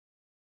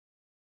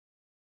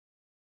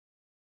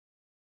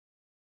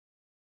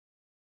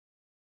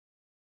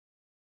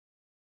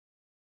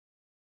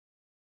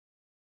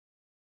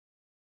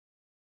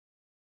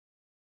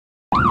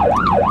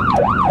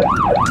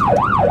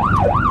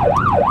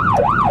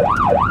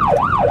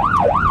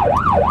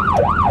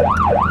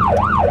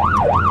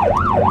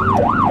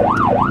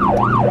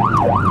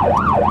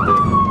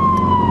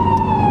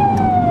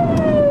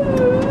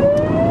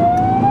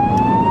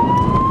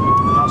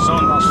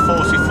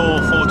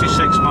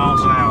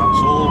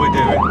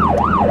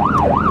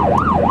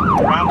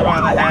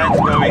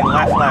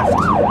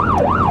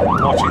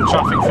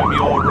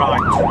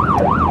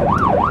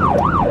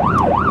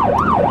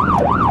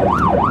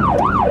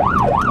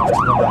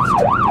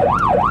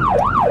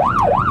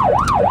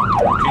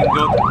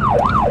good.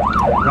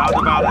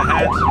 Roundabout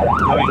ahead,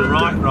 going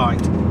right.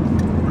 Right.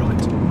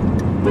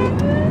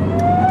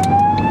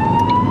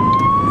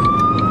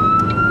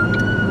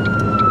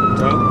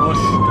 Don't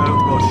rush,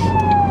 don't rush.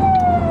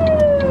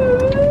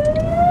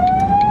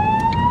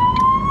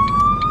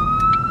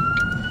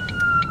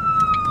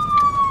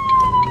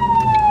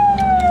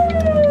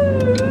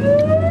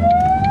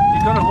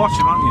 You've got to watch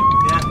him, haven't you?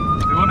 Yeah.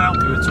 He won't help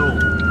you at all.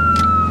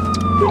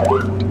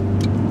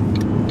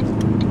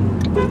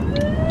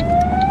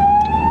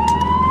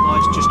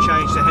 Light's just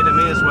changed ahead of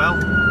me as well.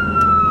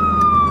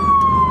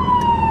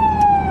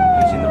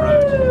 He's in the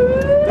road.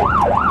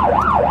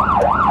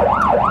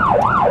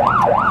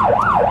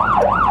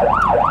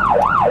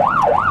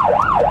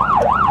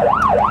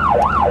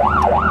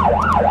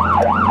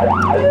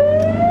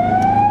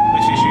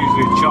 This is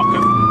usually a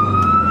chocker.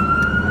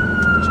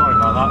 Sorry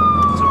about that.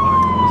 It's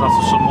alright. There's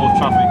after some more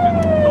traffic and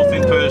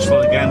nothing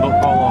personal again but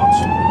bollards.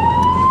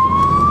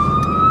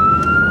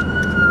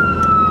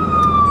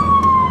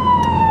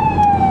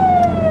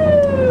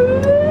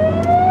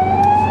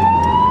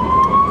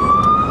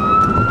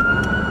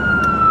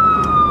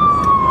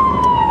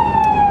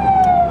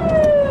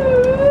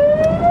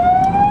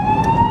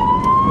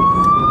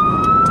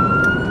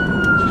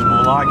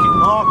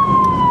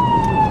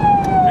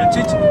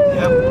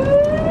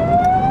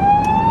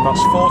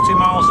 That's 40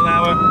 miles an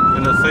hour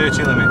in a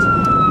 30 limit.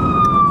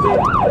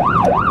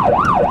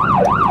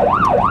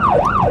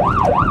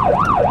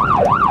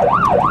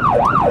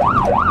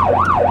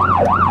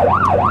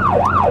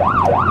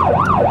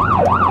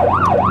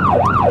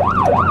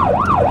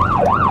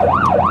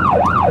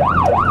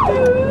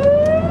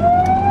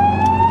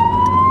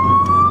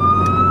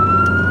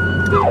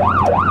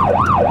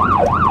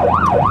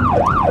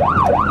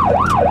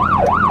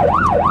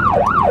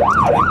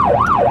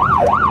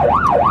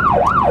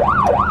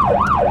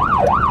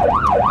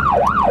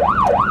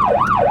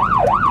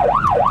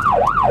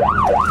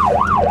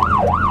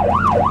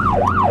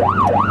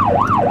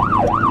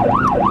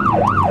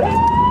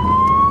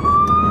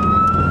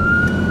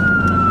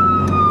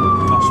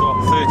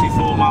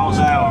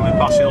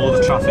 Passing all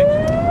the traffic.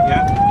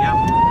 Yeah? Yeah.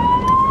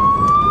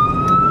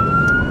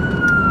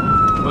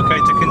 Okay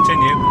to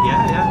continue?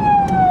 Yeah.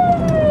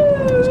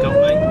 He's got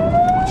me.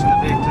 Watching the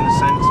vehicle in the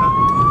centre.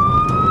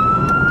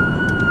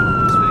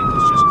 This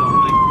vehicle's just got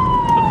me.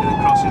 Looking at the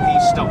crossing, he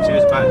stopped, he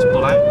was about to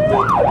pull out.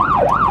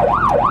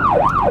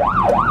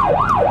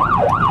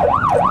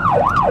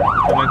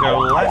 Then we go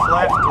left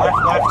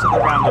to the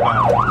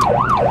roundabout.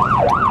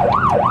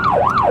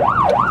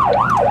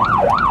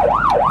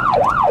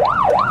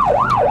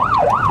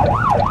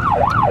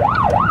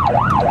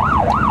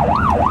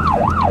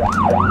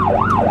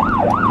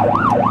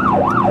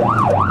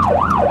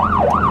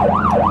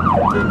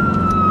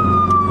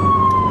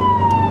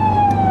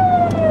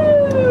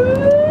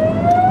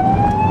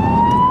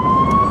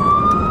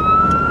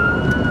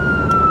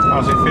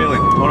 How's it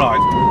feeling? All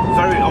right.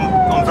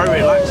 I'm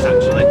very relaxed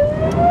actually.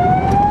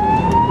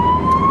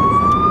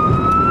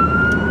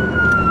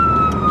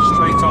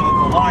 Straight on at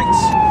the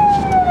lights.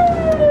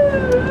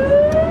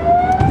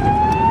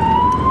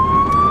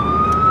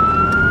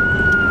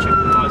 Check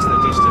the lights in the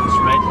distance,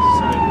 red.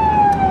 So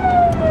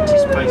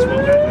anticipates what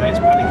we're doing. It's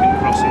Pelican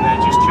crossing there,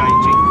 just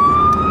changing.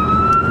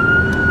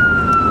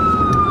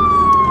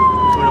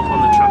 Coming up on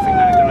the traffic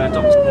now, going to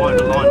adopt a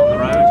wider line on the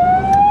road.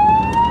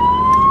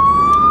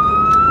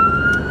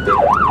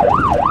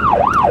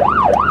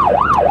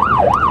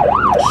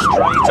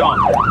 Straight on.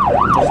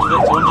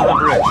 Under the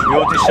bridge.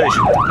 Your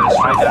decision. Go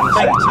straight down the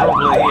centre.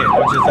 Probably here.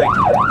 What do you think?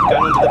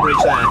 Going under the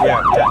bridge there?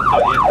 Yeah. Yeah,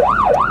 got you.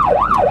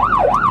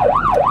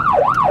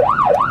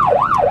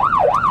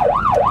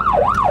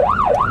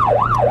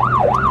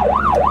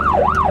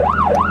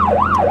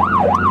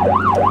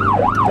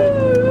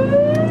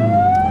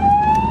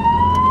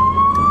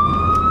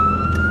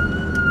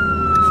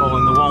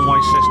 Following the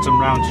one-way system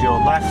round to your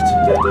left.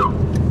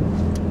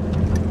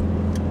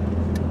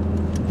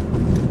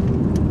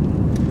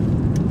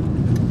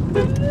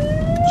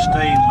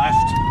 Staying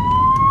left.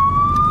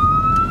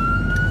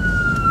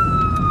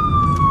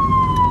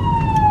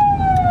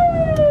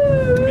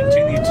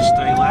 Continue to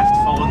stay left,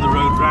 following the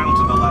road round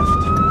to the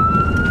left.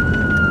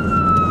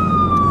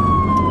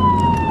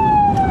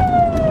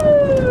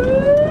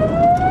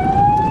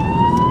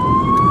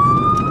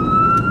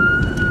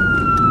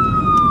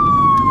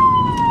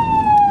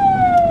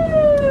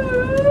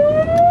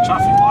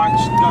 Traffic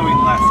lights going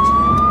left.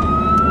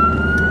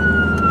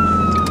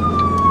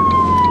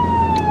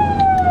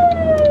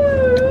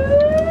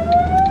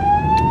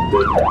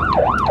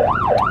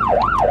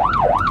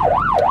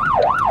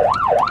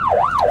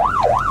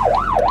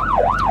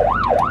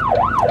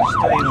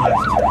 Staying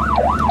left.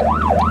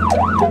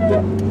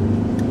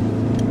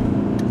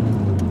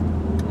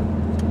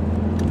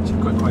 It's a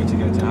quick way to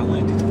get to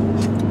Adelaide. I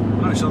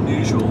know it's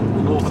unusual,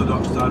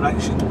 unorthodox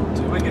direction,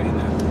 but we're getting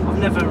there. I've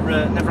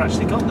never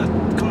actually come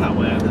that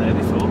way over there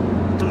before.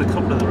 I've done a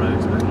couple of the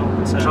roads, but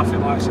not. Traffic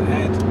lights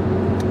ahead,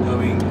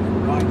 going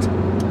right.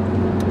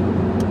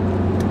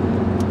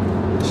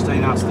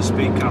 Staying out of the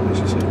speed cameras,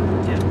 you see.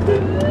 Yeah.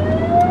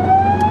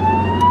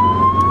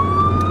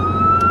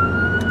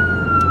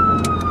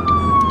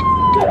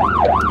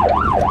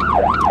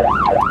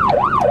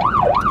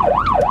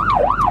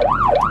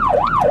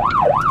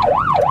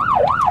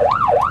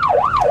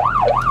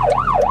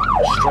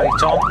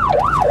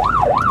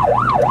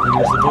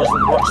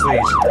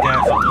 please.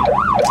 Careful.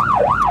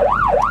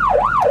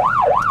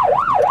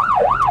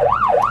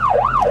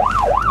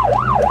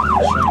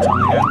 Straight on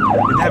again.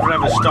 You never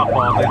ever stop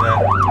hardly there.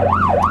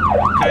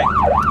 Okay.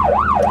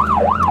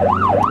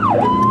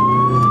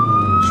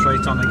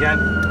 Straight on again.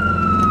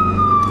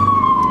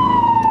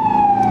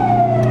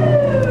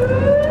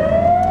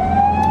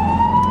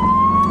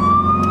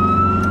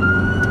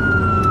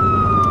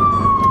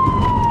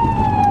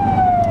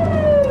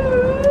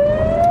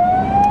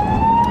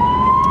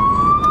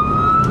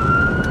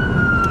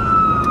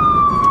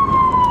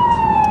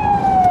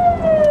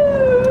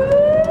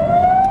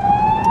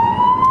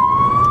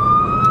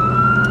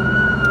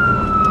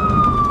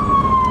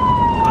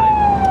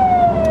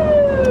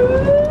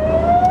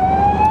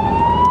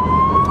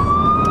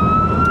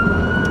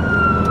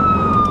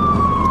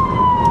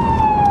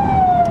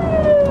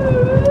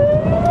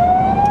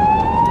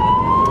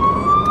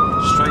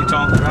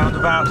 On the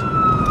roundabout.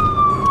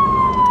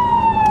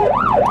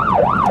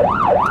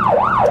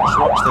 Just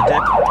watch the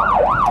dip.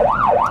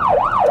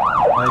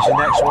 There's your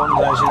next one,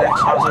 there's your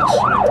next hazards.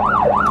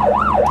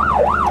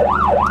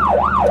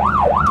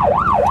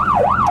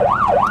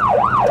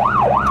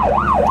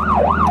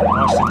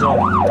 Nicely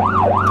done.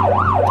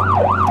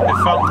 It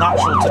felt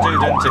natural to do,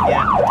 didn't it?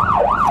 Yeah.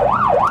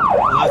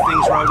 Although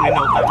things were opening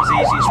up, that was the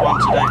easiest one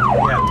to do.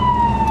 Yeah.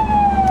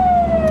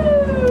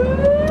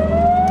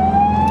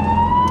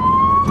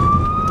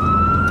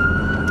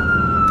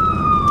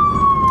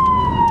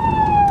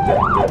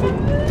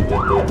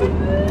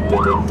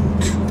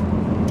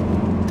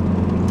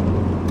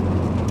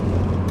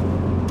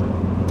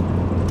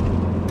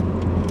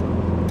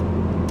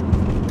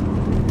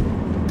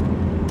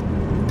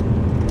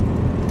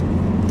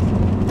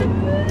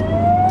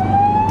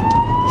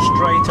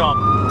 Straight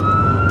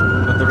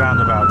on at the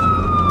roundabout.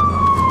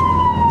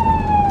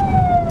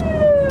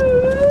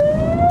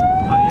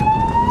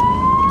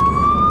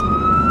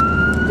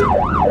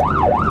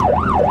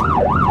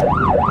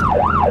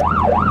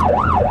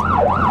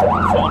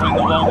 Following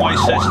the one-way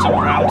system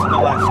round to the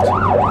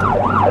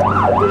left.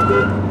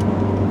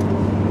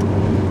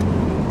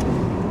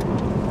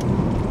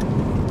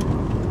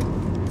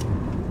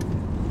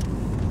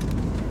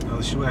 Now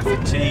this is where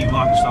fatigue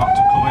might start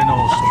to come in,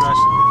 or stress.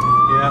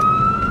 Yeah.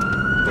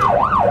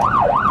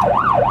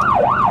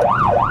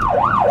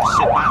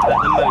 Sit back,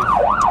 let them move.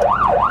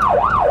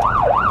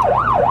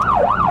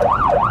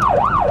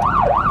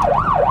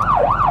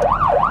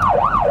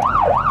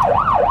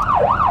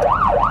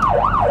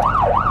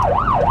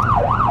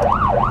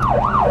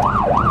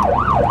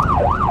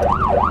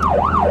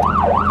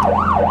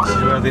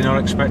 They're not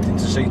expecting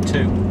to see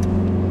two.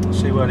 We'll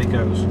see where he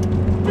goes. He's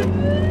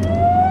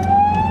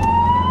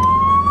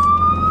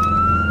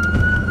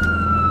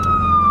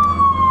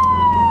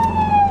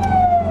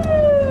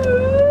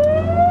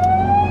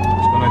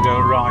going to go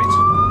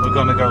right. We're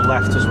going to go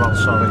left as well,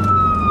 sorry.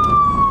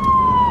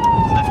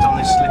 Left on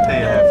this slip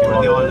here, Yeah, if you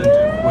want. the island.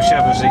 Yeah,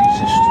 whichever's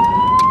easiest.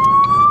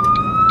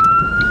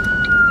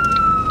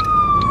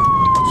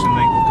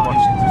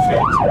 Watching the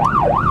field.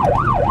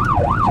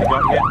 Has he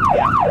got you?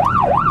 Yeah.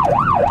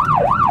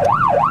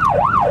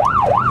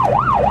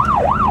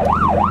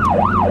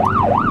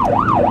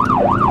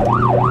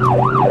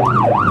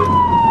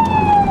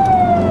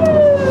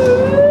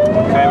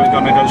 Okay, we're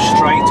going to go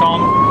straight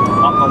on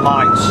at the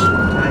lights.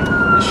 Okay.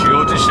 It's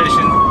your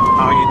decision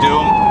how you do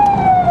them.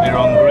 They're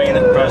on green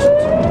at present.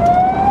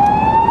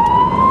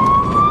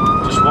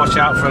 Just watch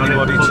out for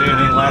anybody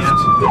turning left,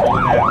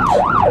 pulling out.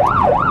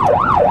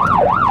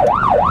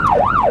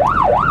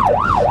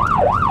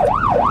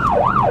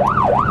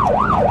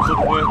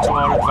 Could work to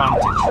our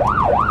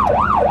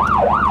advantage.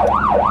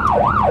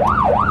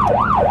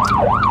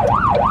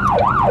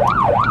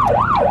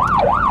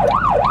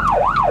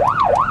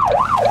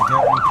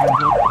 Looking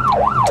good.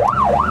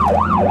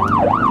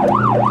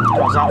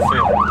 How's that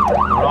feel?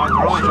 Right,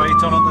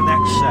 straight on at the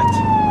next set.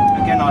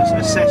 Again, I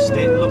assessed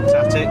it, looked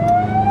at it,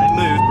 they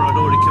moved, but I'd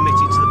already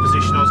committed to the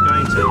position I was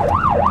going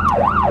to.